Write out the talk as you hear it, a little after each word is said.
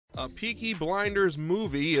A Peaky Blinders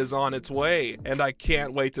movie is on its way, and I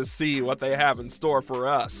can't wait to see what they have in store for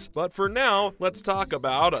us. But for now, let's talk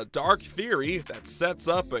about a dark theory that sets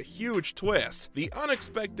up a huge twist. The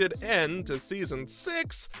unexpected end to Season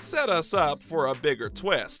 6 set us up for a bigger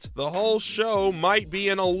twist. The whole show might be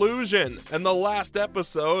an illusion. In the last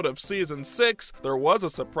episode of Season 6, there was a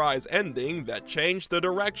surprise ending that changed the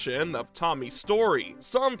direction of Tommy's story.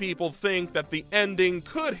 Some people think that the ending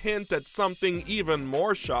could hint at something even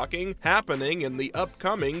more shocking happening in the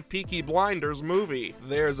upcoming Peaky Blinders movie.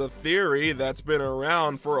 There's a theory that's been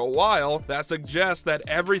around for a while that suggests that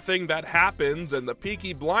everything that happens in the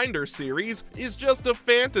Peaky Blinders series is just a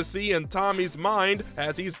fantasy in Tommy's mind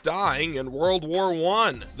as he's dying in World War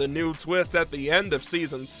I. The new twist at the end of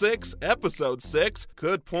Season 6, Episode 6,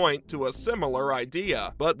 could point to a similar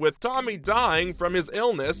idea, but with Tommy dying from his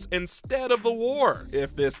illness instead of the war.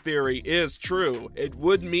 If this theory is true, it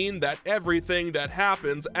would mean that everything that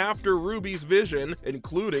happens after Ruby's vision,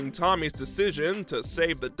 including Tommy's decision to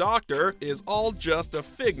save the doctor, is all just a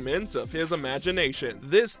figment of his imagination.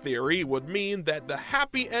 This theory would mean that the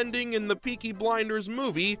happy ending in the Peaky Blinders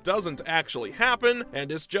movie doesn't actually happen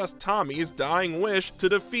and is just Tommy's dying wish to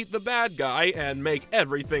defeat the bad guy and make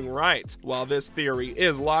everything right. While this theory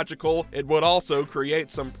is logical, it would also create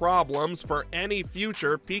some problems for any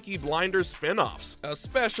future Peaky Blinders spin-offs,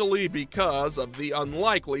 especially because of the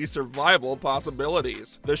unlikely survival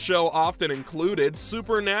possibilities. The show often included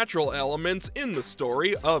supernatural elements in the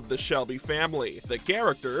story of the Shelby family. The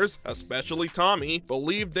characters, especially Tommy,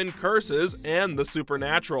 believed in curses and the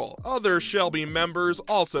supernatural. Other Shelby members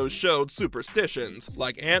also showed superstitions,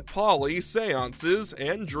 like Aunt Polly seances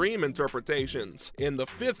and dream interpretations. In the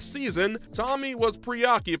 5th season, Tommy was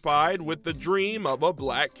preoccupied with the dream of a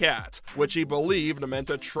black cat, which he believed meant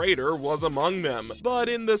a traitor was among them. But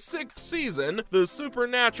in the 6th season, the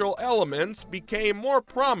supernatural elements became more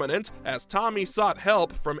prominent as Tommy sought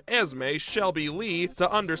help from Esme Shelby Lee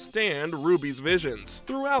to understand Ruby's visions.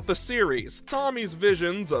 Throughout the series, Tommy's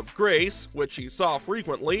visions of Grace, which he saw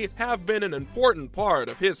frequently, have been an important part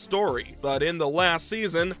of his story. But in the last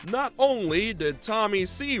season, not only did Tommy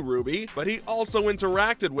see Ruby, but he also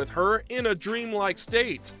interacted with her in a dreamlike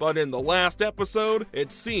state. But in the last episode,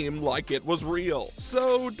 it seemed like it was real.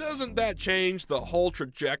 So doesn't that change the whole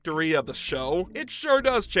trajectory of the show? It sure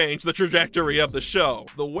does change the trajectory of the show.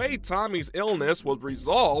 The way Tommy's illness was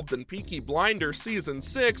resolved in Peaky Blinders Season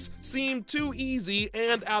 6 seemed too easy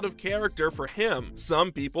and out of character for him.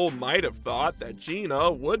 Some people might have thought that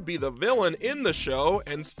Gina would be the villain in the show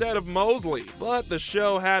instead of Mosley, but the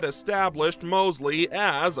show had established Mosley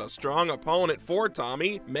as a strong opponent for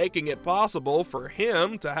Tommy, making it possible for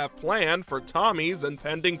him to have planned for Tommy's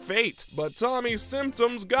impending fate. But Tommy's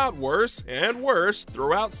symptoms got worse and worse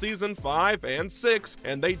throughout Season 5 and 6,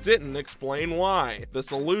 and they didn't explain why. The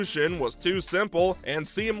solution was too simple and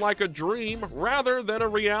seemed like a dream rather than a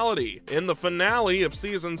reality. In the finale of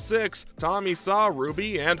Season 6, Tommy saw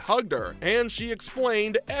Ruby and hugged her, and she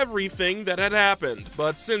explained everything that had happened.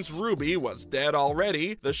 But since Ruby was dead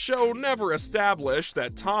already, the show never established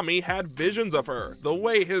that Tommy had visions of her. The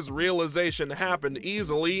way his realization happened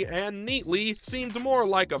easily and neatly seemed more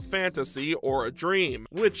like a fantasy or a dream,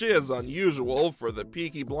 which is unusual for the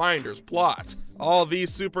Peaky Blinders plot. All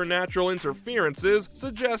these supernatural interferences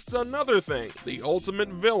suggest another thing: the ultimate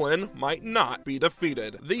villain might not be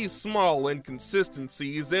defeated. These small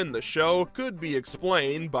inconsistencies in the show could be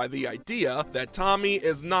explained by the idea that Tommy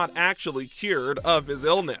is not actually cured of his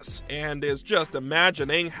illness, and is just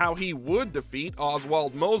imagining how he would defeat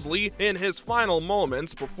Oswald Mosley in his final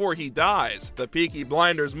moments before he dies. The Peaky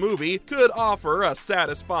Blinders movie could offer a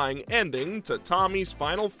satisfying ending to Tommy's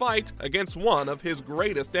final fight against one of his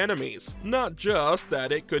greatest enemies. Not just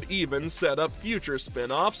that, it could even set up future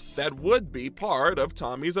spin-offs that would be part of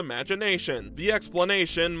Tommy's imagination. The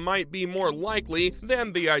explanation might be more likely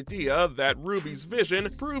than the idea that Ruby's vision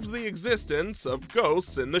proves the existence of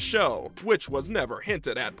ghosts in the show, which was never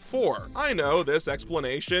hinted at before. I know this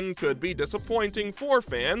explanation could be disappointing for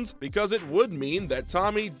fans because it would mean that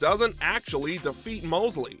Tommy doesn't actually defeat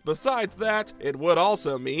Mosley. Besides that, it would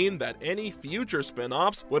also mean that any future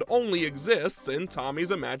spin-offs would only exist in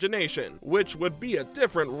Tommy's imagination, which would be a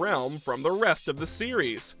different realm from the rest of the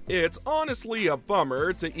series. It's honestly a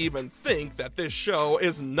bummer to even think that this show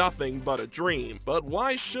is nothing but a dream, but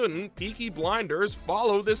why shouldn't Peaky Blinders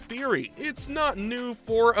follow this theory? It's not new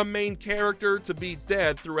for a main character to be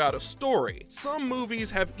dead throughout a story. Some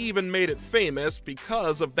movies have even made it famous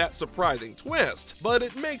because of that surprising twist, but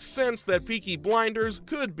it makes sense that Peaky Blinders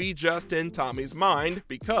could be just in Tommy's mind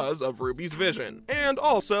because of Ruby's vision. And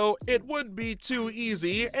also, it would be too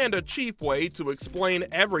easy and a cheap way to explain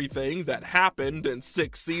everything that happened happened in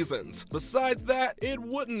 6 seasons. Besides that, it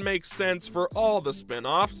wouldn't make sense for all the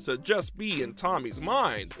spin-offs to just be in Tommy's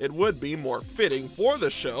mind. It would be more fitting for the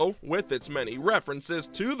show, with its many references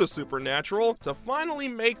to the supernatural, to finally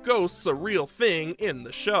make ghosts a real thing in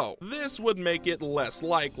the show. This would make it less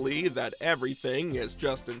likely that everything is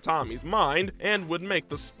just in Tommy's mind, and would make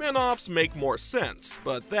the spin-offs make more sense.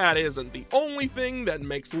 But that isn't the only thing that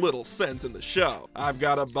makes little sense in the show. I've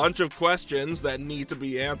got a bunch of questions that need to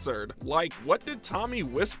be answered. Like, what did Tommy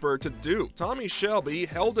whisper to Duke? Tommy Shelby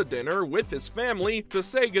held a dinner with his family to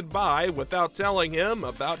say goodbye without telling him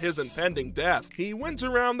about his impending death. He went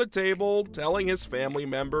around the table telling his family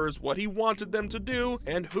members what he wanted them to do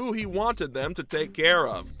and who he wanted them to take care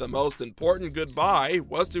of. The most important goodbye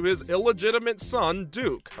was to his illegitimate son,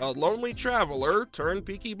 Duke, a lonely traveler turned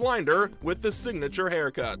Peaky Blinder with the signature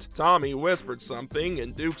haircut. Tommy whispered something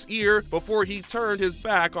in Duke's ear before he turned his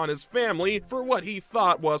back on his family for what he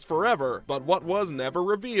thought was forever, but what was never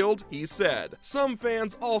revealed, he said. Some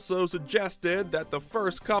fans also suggested that the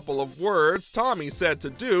first couple of words Tommy said to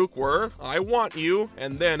Duke were, "I want you,"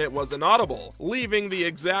 and then it was inaudible, leaving the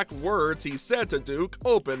exact words he said to Duke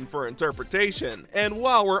open for interpretation. And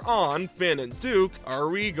while we're on Finn and Duke, are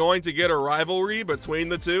we going to get a rivalry between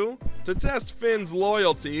the two? To test Finn's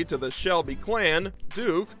loyalty to the Shelby clan,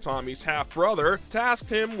 Duke, Tommy's half-brother, tasked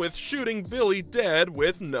him with shooting Billy dead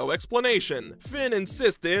with no explanation. Finn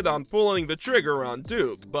insisted on pulling the trigger on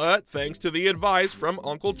Duke, but thanks to the advice from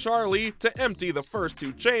Uncle Charlie to empty the first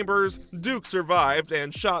 2 chambers, Duke survived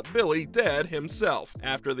and shot Billy dead himself.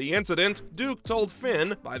 After the incident, Duke told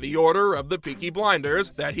Finn, by the order of the Peaky Blinders,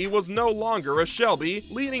 that he was no longer a Shelby,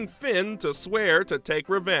 leading Finn to swear to take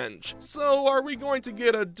revenge. So are we going to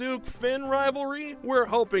get a Duke-Finn rivalry? We're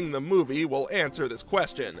hoping the movie will answer this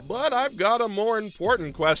question. But I've got a more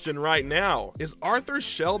important question right now. Is Arthur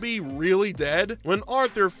Shelby really dead? When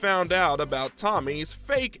Arthur found out about Tommy's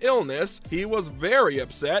fake illness, he was very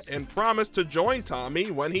upset and promised to join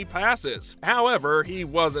Tommy when he passes. However, he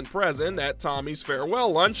wasn't present at Tommy's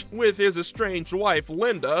farewell lunch with his estranged wife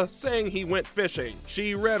Linda, saying he went fishing.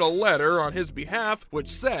 She read a letter on his behalf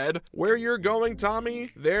which said, "Where you're going,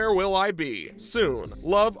 Tommy, there will I be. Soon.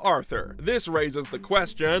 Love, Arthur." This raises the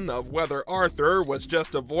question of whether Arthur was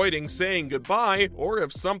just avoiding saying goodbye or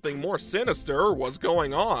if something more sinister was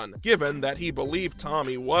going on. Given that he believed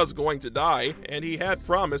Tommy was going to die and he had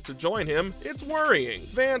promised to join him, it's worrying.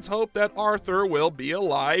 Fans hope that Arthur will be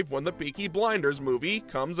alive when the Peaky Blinders movie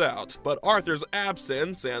comes out. But Arthur's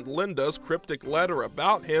absence and Linda's cryptic letter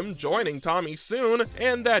about him joining Tommy soon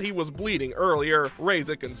and that he was bleeding earlier raise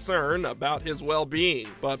a concern about his well-being.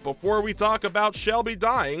 But before we talk about Shelby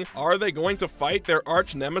dying, are they going to fight their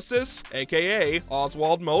arch nemesis, aka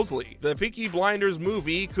Oswald Mosley? The Peaky Blinders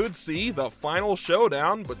movie could see the final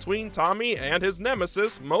showdown between Tommy and his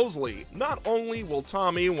nemesis, Mosley. Not only will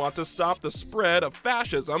Tommy want to stop the spread of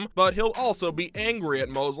fascism, but he'll also be angry at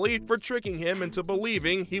Mosley for tricking him into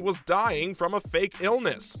believing he was dying from a fake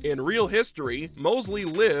illness. In real history, Mosley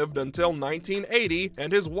lived until 1980,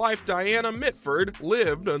 and his wife Diana Mitford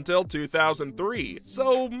lived until 2003.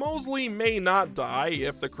 So Mosley may not die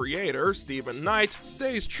if the creator, Stephen Knight,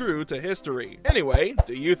 stays true to history. Anyway,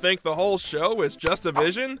 do you think the whole show is just a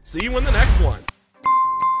vision? See you in the next one.